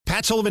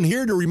Matt Sullivan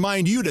here to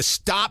remind you to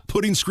stop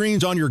putting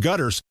screens on your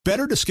gutters.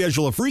 Better to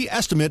schedule a free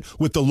estimate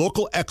with the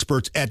local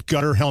experts at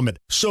Gutter Helmet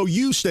so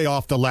you stay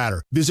off the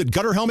ladder. Visit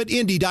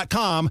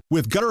GutterHelmetIndy.com.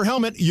 With Gutter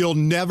Helmet, you'll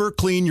never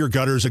clean your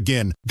gutters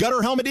again.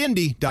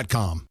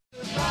 GutterHelmetIndy.com.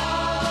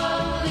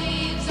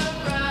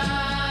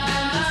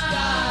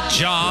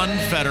 John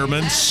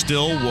Fetterman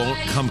still won't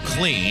come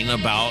clean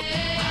about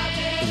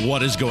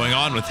what is going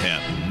on with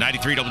him.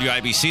 93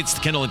 WIBC, it's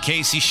the Kendall and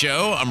Casey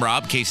show. I'm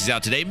Rob. Casey's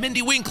out today.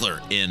 Mindy Winkler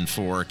in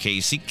for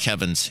Casey.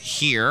 Kevin's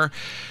here.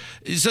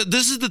 So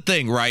this is the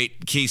thing, right,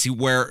 Casey?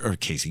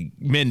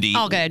 Mindy.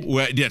 All good.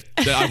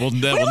 I will. We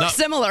look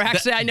similar,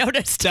 actually. I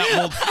noticed.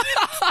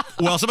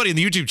 Well, somebody in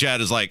the YouTube chat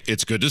is like,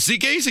 "It's good to see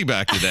Casey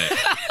back today."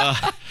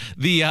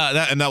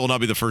 That will not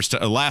be the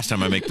last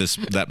time I make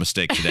that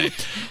mistake today.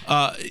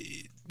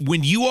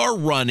 When you are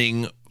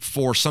running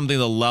for something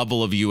the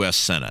level of U.S.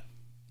 Senate,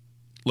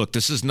 look,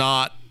 this is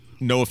not.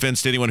 No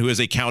offense to anyone who is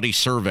a county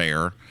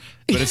surveyor.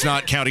 But it's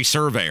not county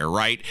surveyor,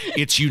 right?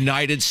 It's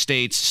United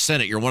States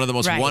Senate. You're one of the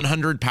most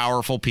 100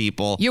 powerful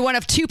people. You're one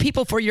of two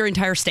people for your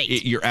entire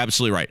state. You're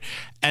absolutely right.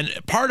 And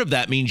part of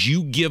that means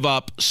you give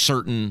up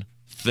certain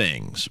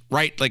things,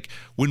 right? Like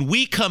when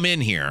we come in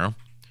here,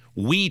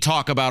 we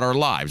talk about our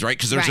lives, right?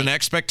 Because there's an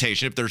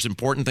expectation, if there's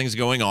important things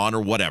going on or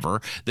whatever,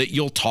 that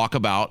you'll talk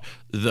about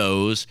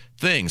those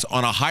things.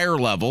 On a higher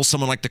level,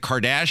 someone like the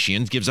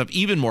Kardashians gives up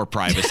even more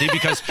privacy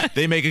because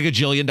they make a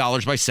gajillion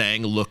dollars by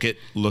saying, look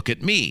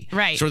at me.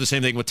 Right. Sort of the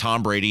same thing with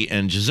Tom Brady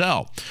and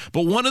Giselle.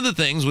 But one of the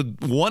things with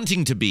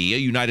wanting to be a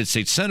United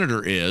States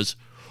Senator is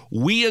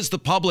we as the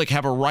public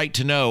have a right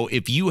to know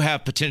if you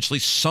have potentially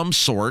some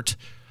sort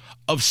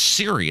of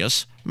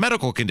serious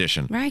medical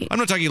condition. Right. I'm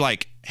not talking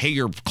like, hey,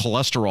 your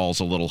cholesterol's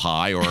a little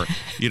high or,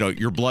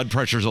 your blood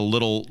pressure's a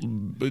little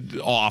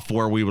off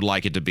where we would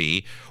like it to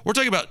be. We're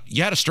talking about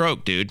you had a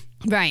stroke, dude.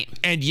 Right.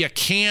 And you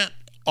can't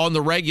on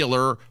the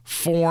regular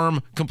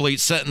form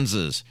complete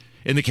sentences.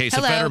 In the case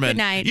of Fetterman. Good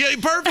night. Yeah,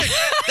 perfect.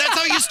 That's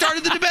how you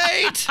started the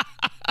debate.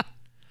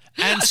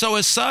 And so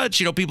as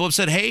such, people have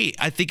said, hey,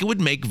 I think it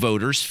would make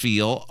voters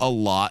feel a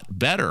lot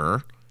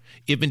better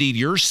if indeed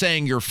you're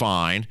saying you're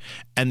fine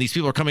and these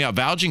people are coming out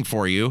vouching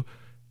for you.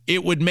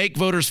 It would make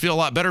voters feel a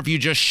lot better if you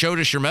just showed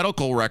us your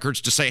medical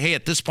records to say, hey,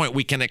 at this point,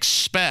 we can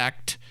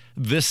expect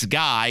this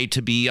guy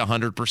to be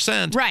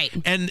 100%. Right.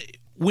 And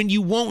when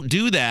you won't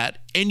do that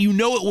and it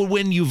will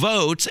win you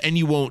votes and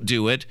you won't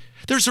do it,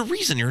 there's a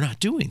reason you're not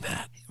doing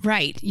that.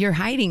 Right. You're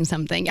hiding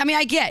something. I mean,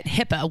 I get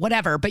HIPAA,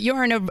 whatever, but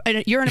you're in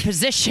a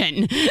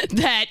position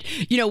that,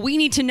 we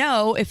need to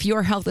know if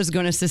your health is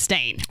going to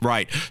sustain.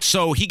 Right.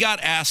 So he got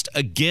asked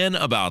again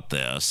about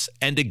this.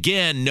 And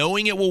again,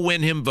 knowing it will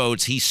win him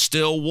votes, he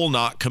still will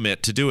not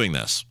commit to doing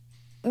this.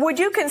 Would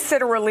you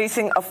consider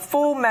releasing a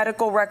full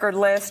medical record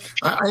list?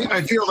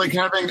 I feel like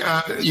having,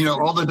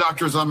 all the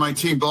doctors on my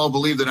team all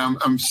believe that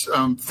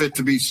I'm fit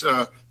to be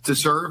to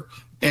serve.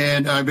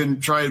 And I've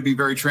been trying to be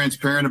very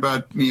transparent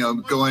about,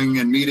 going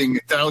and meeting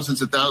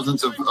thousands and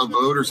thousands of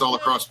voters all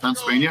across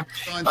Pennsylvania.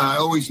 I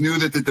always knew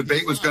that the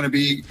debate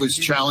was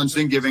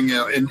challenging, giving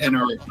in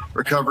a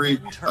recovery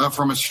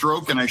from a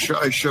stroke, and I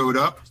showed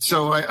up.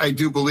 So I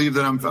do believe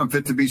that I'm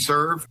fit to be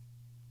served.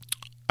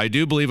 I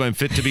do believe I'm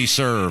fit to be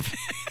served.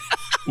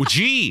 Well,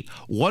 gee,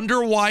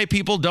 wonder why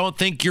people don't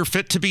think you're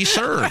fit to be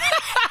served.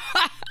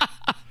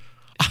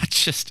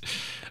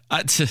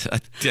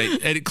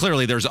 And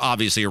clearly, there's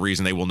obviously a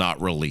reason they will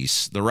not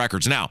release the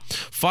records. Now,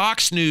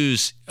 Fox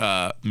News,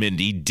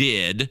 Mindy,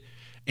 did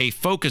a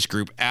focus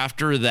group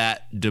after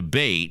that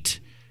debate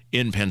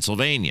in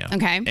Pennsylvania.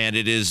 Okay. And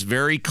it is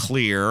very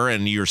clear,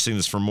 and you're seeing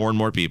this from more and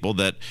more people,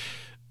 that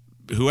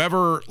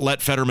whoever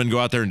let Fetterman go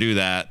out there and do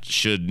that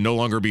should no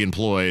longer be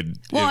employed.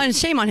 Well, and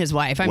shame on his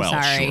wife. I'm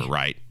sorry. Sure,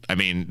 right. I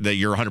mean,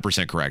 you're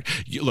 100% correct.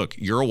 Look,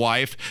 you're a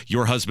wife.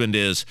 Your husband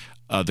is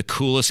the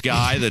coolest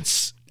guy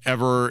that's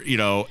ever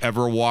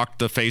walked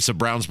the face of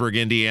Brownsburg,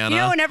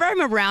 Indiana. Whenever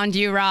I'm around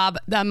you, Rob,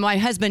 my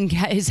husband,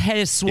 his head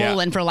is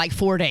swollen for like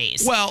 4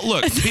 days. Well,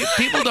 look,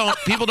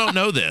 people don't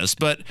know this,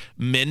 but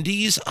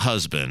Mindy's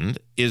husband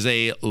is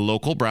a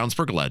local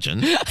Brownsburg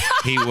legend.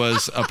 He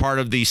was a part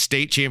of the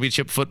state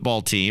championship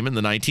football team in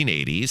the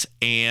 1980s,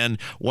 and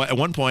at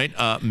one point,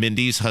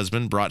 Mindy's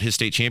husband brought his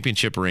state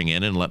championship ring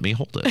in and let me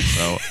hold it.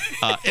 So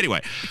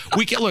anyway,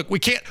 we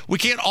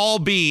can't all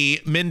be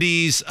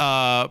Mindy's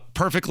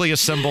perfectly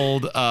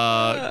assembled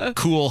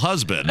cool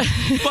husband,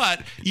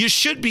 but you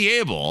should be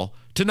able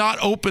to not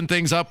open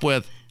things up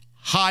with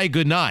 "Hi,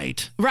 good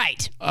night."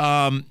 Right.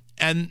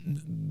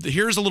 And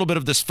here's a little bit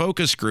of this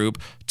focus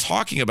group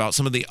talking about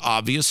some of the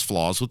obvious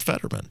flaws with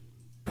Fetterman.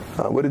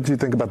 What did you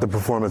think about the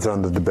performance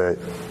on the debate?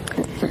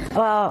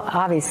 Well,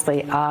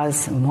 obviously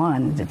Oz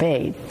won the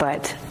debate,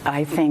 but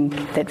I think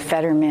that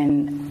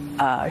Fetterman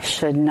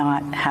should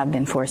not have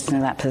been forced into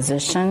that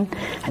position.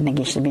 I think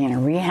he should be in a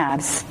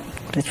rehab,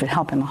 which would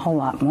help him a whole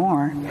lot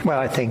more.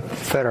 Well, I think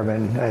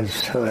Fetterman,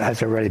 as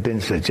has already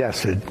been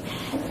suggested,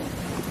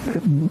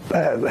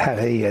 had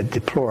a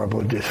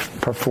deplorable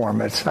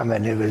performance. I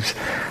mean, it was.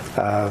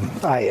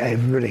 I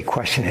really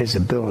question his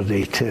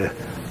ability to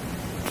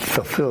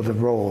fulfill the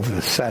role of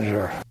the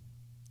senator.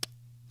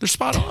 They're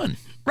spot on.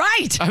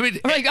 Right. I mean,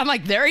 I'm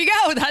like, there you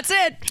go. That's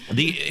it.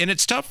 And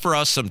it's tough for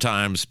us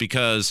sometimes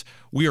because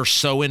we are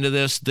so into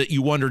this that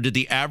you wonder, did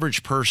the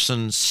average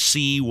person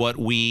see what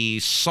we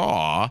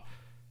saw?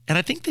 And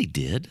I think they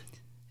did.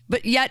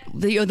 But yet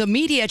the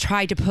media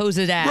tried to pose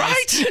it as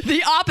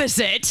the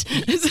opposite.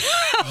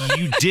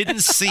 You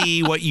didn't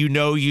see what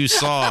you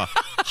saw.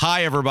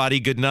 Hi, everybody.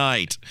 Good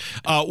night.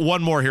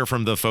 One more here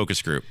from the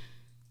focus group.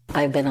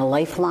 I've been a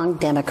lifelong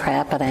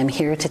Democrat, but I'm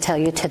here to tell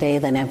you today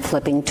that I'm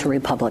flipping to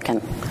Republican.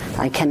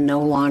 I can no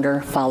longer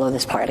follow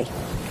this party.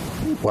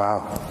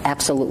 Wow.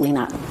 Absolutely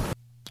not.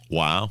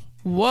 Wow.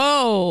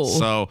 Whoa.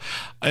 So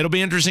it'll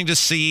be interesting to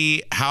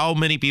see how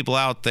many people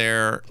out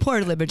there.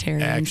 Poor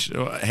libertarians.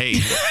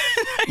 Hey,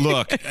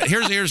 look,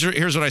 here's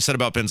what I said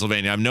about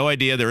Pennsylvania. I have no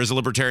idea. There is a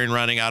libertarian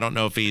running. I don't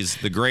know if he's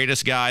the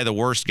greatest guy, the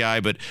worst guy,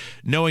 but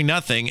knowing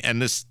nothing,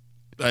 and this,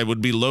 I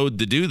would be loath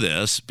to do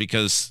this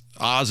because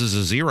Oz is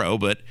a zero,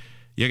 but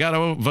you got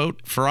to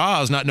vote for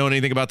Oz, not knowing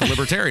anything about the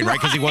libertarian, right?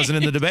 Because he wasn't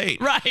in the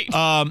debate. Right.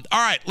 All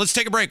right, let's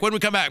take a break. When we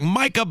come back,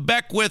 Micah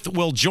Beckwith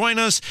will join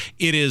us.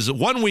 It is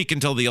 1 week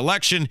until the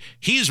election.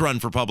 He's run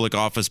for public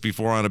office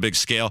before on a big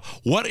scale.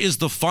 What is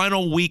the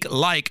final week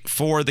like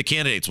for the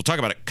candidates? We'll talk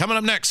about it coming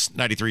up next,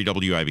 93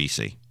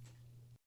 WIBC.